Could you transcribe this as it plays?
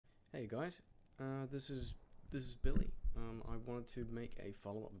Hey guys, this is Billy. I wanted to make a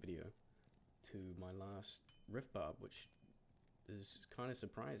follow-up video to my last Rift Barb, which is kind of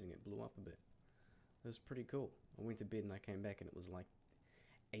surprising. It blew up a bit. It was pretty cool. I went to bed and I came back and it was like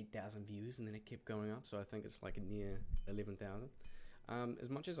 8,000 views, and then it kept going up. So I think it's like near 11,000. As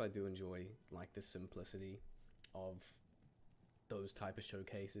much as I do enjoy like the simplicity of those type of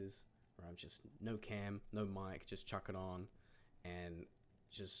showcases, where I'm just no cam, no mic, just chuck it on, and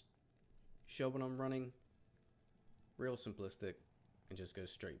just show what I'm running, real simplistic, and just go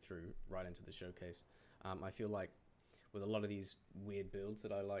straight through right into the showcase. I feel like with a lot of these weird builds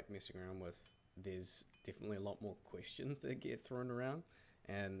that I like messing around with, there's definitely a lot more questions that get thrown around,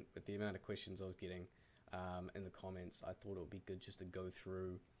 and with the amount of questions I was getting in the comments, I thought it would be good just to go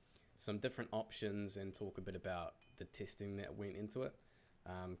through some different options and talk a bit about the testing that went into it,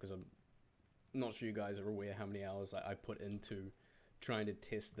 because I'm not sure you guys are aware how many hours I put into trying to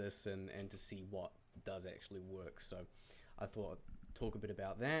test this and to see what does actually work. So I thought I'd talk a bit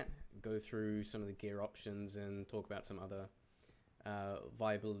about that, go through some of the gear options, and talk about some other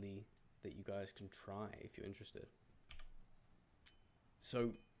viability that you guys can try if you're interested.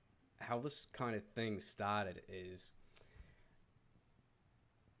 So how this kind of thing started is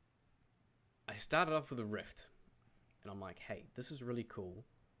I started off with a Rift, and I'm like, hey, this is really cool.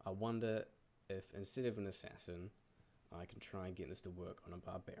 I wonder if instead of an assassin, I can try and get this to work on a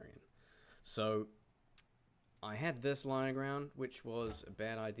Barbarian. So I had this lying around, which was a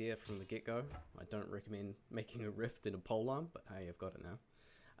bad idea from the get-go. I don't recommend making a Rift in a polearm, but hey, I've got it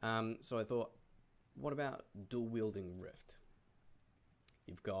now. So I thought, what about dual-wielding Rift?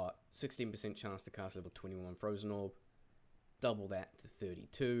 You've got 16% chance to cast level 21 Frozen Orb, double that to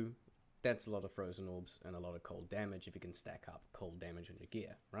 32. That's a lot of Frozen Orbs and a lot of cold damage if you can stack up cold damage on your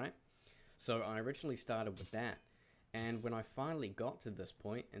gear, right? So I originally started with that. And when I finally got to this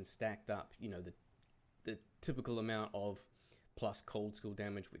point and stacked up, you know, the typical amount of plus cold skill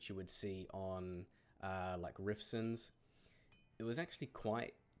damage which you would see on like Riftsons, it was actually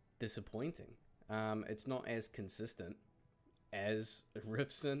quite disappointing. It's not as consistent as a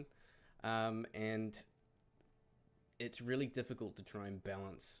Riftson, and it's really difficult to try and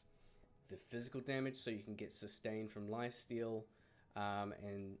balance the physical damage so you can get sustained from lifesteal,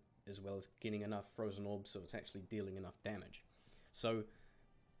 and as well as getting enough Frozen Orbs so it's actually dealing enough damage. So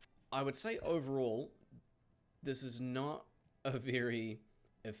I would say overall, this is not a very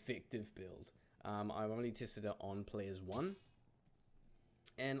effective build. I've only tested it on players 1,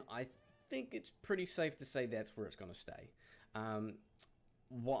 and I think it's pretty safe to say that's where it's going to stay.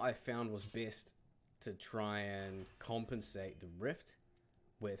 What I found was best to try and compensate the Rift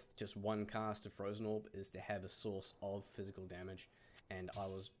with just one cast of Frozen Orb is to have a source of physical damage, and I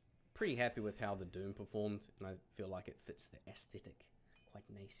was pretty happy with how the Doom performed, and I feel like it fits the aesthetic quite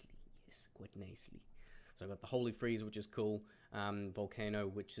nicely. Yes, quite nicely. So I got the Holy Freeze, which is cool, Volcano,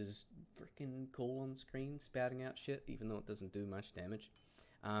 which is freaking cool on screen, spouting out shit, even though it doesn't do much damage.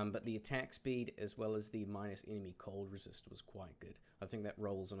 But the attack speed, as well as the minus enemy cold resist, was quite good. I think that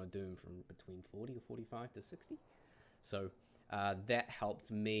rolls on a Doom from between 40 or 45 to 60. So that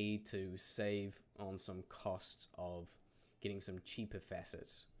helped me to save on some costs of getting some cheaper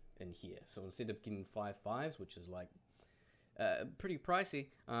facets in here. So instead of getting 5 5s, which is like pretty pricey,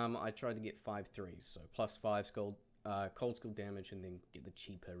 I tried to get 5 3s, so plus 5 cold skill damage, and then get the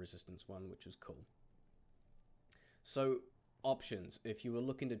cheaper resistance one, which is cool. So options, if you were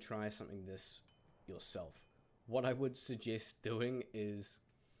looking to try something this yourself, what I would suggest doing is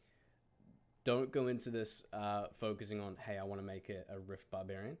don't go into this focusing on, hey, I want to make a Rift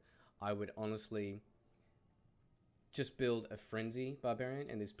Barbarian. I would honestly just build a Frenzy Barbarian,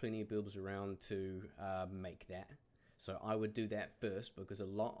 and there's plenty of builds around to make that. So I would do that first, because a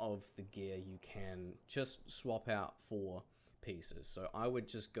lot of the gear you can just swap out for pieces. So I would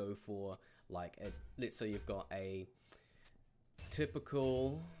just go for, like, let's say you've got a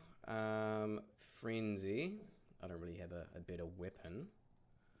typical Frenzy. I don't really have a better weapon,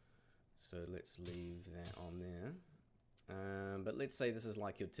 so let's leave that on there. But let's say this is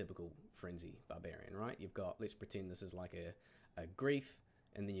like your typical Frenzy Barbarian, right? You've got, let's pretend this is like a Grief,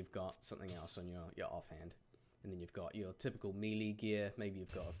 and then you've got something else on your offhand. And then you've got your typical melee gear. Maybe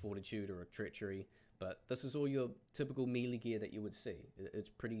you've got a Fortitude or a Treachery, but this is all your typical melee gear that you would see. It's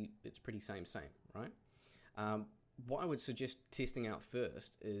pretty same, right? What I would suggest testing out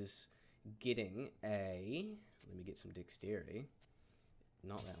first is getting a, let me get some dexterity,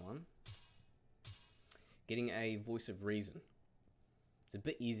 not that one. Getting a Voice of Reason. It's a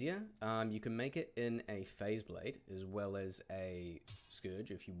bit easier. You can make it in a Phase Blade as well as a Scourge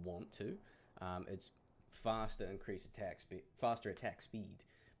if you want to. It's faster attack speed,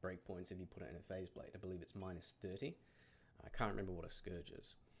 breakpoints if you put it in a phase blade. I believe it's minus 30. I can't remember what a Scourge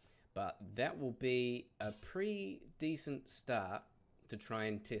is. But that will be a pretty decent start to try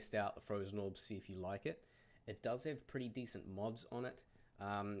and test out the Frozen Orb, see if you like it. It does have pretty decent mods on it,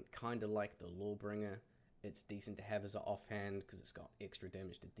 kind of like the Lawbringer. It's decent to have as an offhand because it's got extra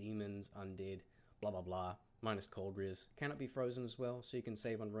damage to demons, undead, blah blah blah. Minus cold res. Can it be frozen as well, so you can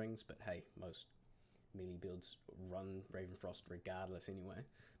save on rings? But hey, most melee builds run Ravenfrost regardless anyway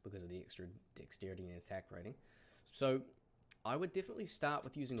because of the extra dexterity and attack rating. So I would definitely start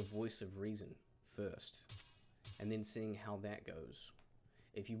with using a Voice of Reason first and then seeing how that goes.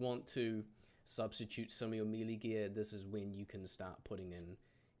 If you want to substitute some of your melee gear, this is when you can start putting in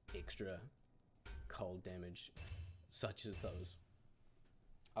extra cold damage such as those.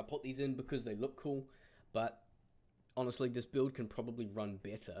 I put these in because they look cool, but honestly this build can probably run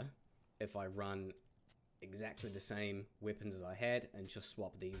better if I run exactly the same weapons as I had and just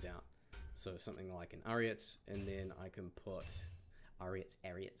swap these out. So something like an Ariats, and then I can put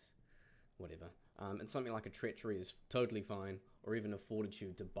Ariats, whatever. And something like a Treachery is totally fine, or even a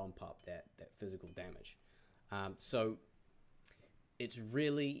Fortitude to bump up that physical damage. So it's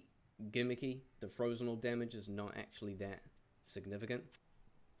really gimmicky. The Frozen Orb damage is not actually that significant.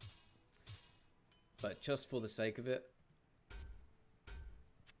 But just for the sake of it,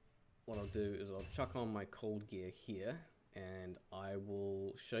 what I'll do is I'll chuck on my cold gear here, and I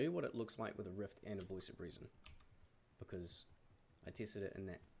will show you what it looks like with a Rift and a Voice of Reason, because I tested it and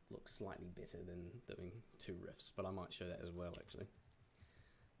that looks slightly better than doing 2 Rifts, but I might show that as well actually.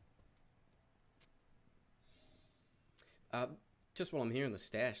 Just while I'm here in the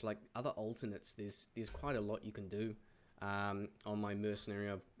stash, like other alternates, there's quite a lot you can do. On my Mercenary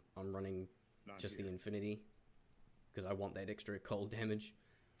I'm running just the Infinity because I want that extra cold damage,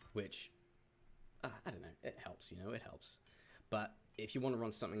 which I don't know, it helps, you know, it helps. But if you want to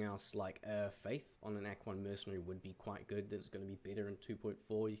run something else like Faith on an Act 1 Mercenary would be quite good. It's going to be better in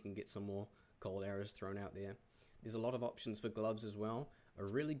 2.4. You can get some more cold arrows thrown out there. There's a lot of options for gloves as well. A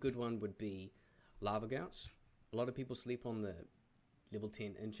really good one would be Lava Gouts. A lot of people sleep on the level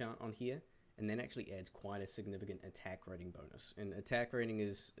 10 enchant on here, and that actually adds quite a significant attack rating bonus. And attack rating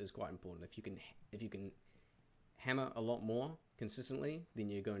is quite important. If you can hammer a lot more consistently, then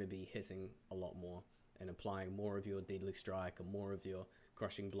you're going to be hitting a lot more and applying more of your Deadly Strike or more of your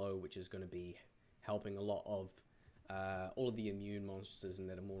Crushing Blow, which is going to be helping a lot of all of the immune monsters and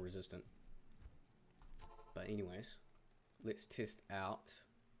that are more resistant. But anyways, let's test out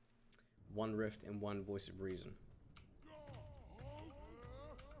 1 Rift and 1 Voice of Reason.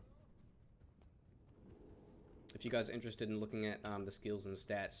 If you guys are interested in looking at the skills and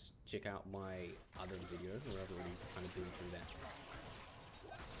stats, check out my other video where I've already kind of been through that.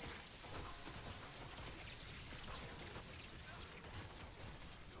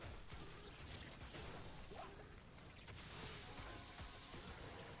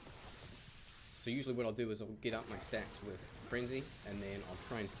 So usually what I'll do is I'll get up my stats with Frenzy, and then I'll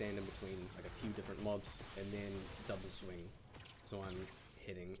try and stand in between like a few different mobs, and then double swing. So I'm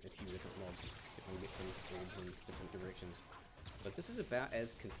hitting a few different mobs, so I can get some orbs in different directions. But this is about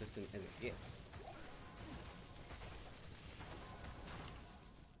as consistent as it gets.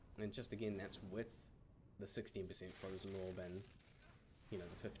 And just again, that's with the 16% Frozen Orb and, you know,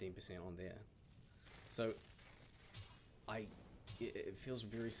 the 15% on there. So it feels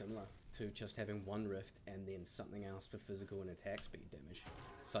very similar to just having 1 Rift and then something else for physical and attack speed damage,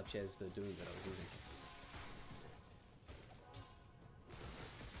 such as the Doom that I was using.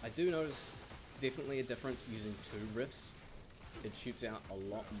 I do notice definitely a difference using 2 Rifts. It shoots out a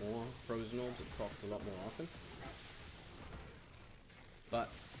lot more Frozen Orbs, it procs a lot more often. But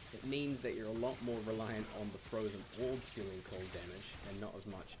it means that you're a lot more reliant on the Frozen Orbs dealing cold damage and not as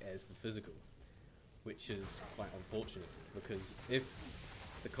much as the physical, which is quite unfortunate, because if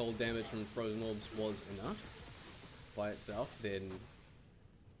the cold damage from Frozen Orbs was enough by itself, then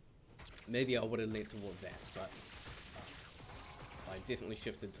maybe I would have leant towards that, but I definitely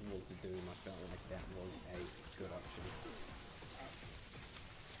shifted towards the Doom. I felt like that was a good option.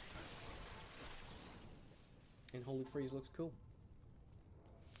 And Holy Freeze looks cool.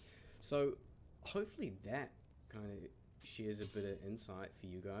 So hopefully that kind of shares a bit of insight for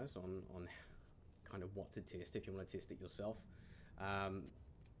you guys on kind of what to test if you want to test it yourself.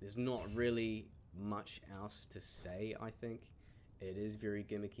 There's not really much else to say, I think. It is very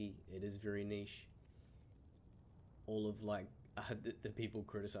gimmicky, it is very niche. All of like the people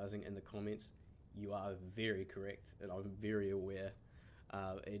criticizing in the comments, you are very correct, and I'm very aware.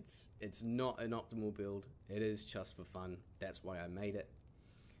 It's not an optimal build, it is just for fun, that's why I made it.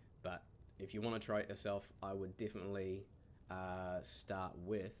 But if you want to try it yourself, I would definitely start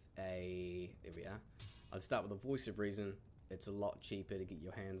with a, there we are, I'd start with a Voice of Reason. It's a lot cheaper to get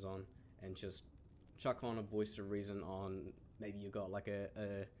your hands on, and just chuck on a Voice of Reason on, maybe you got like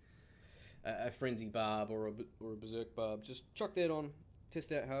a Frenzy Barb or a Berserk Barb. Just chuck that on,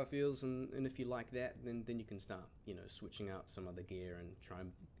 test out how it feels, and if you like that, then you can start, you know, switching out some other gear and try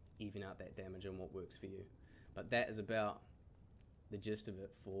and even out that damage and what works for you. But that is about the gist of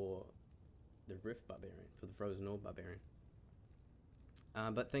it for the Rift Barbarian, for the Frozen Orb Barbarian.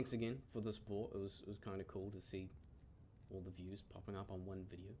 But thanks again for the support. It was kind of cool to see all the views popping up on one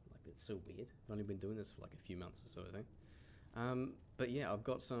video. Like, it's so weird. I've only been doing this for like a few months or so, I think. But yeah, I've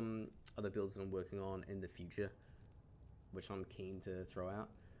got some other builds that I'm working on in the future, which I'm keen to throw out.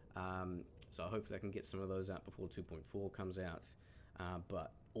 So hopefully I can get some of those out before 2.4 comes out.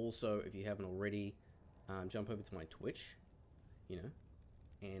 But also, if you haven't already, jump over to my Twitch, you know,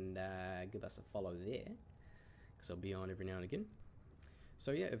 and give us a follow there, because I'll be on every now and again.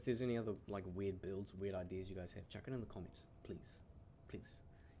 So yeah, if there's any other like weird builds, weird ideas you guys have, chuck it in the comments, please.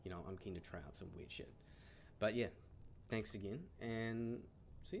 You know, I'm keen to try out some weird shit. But yeah, thanks again, and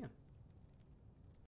see ya.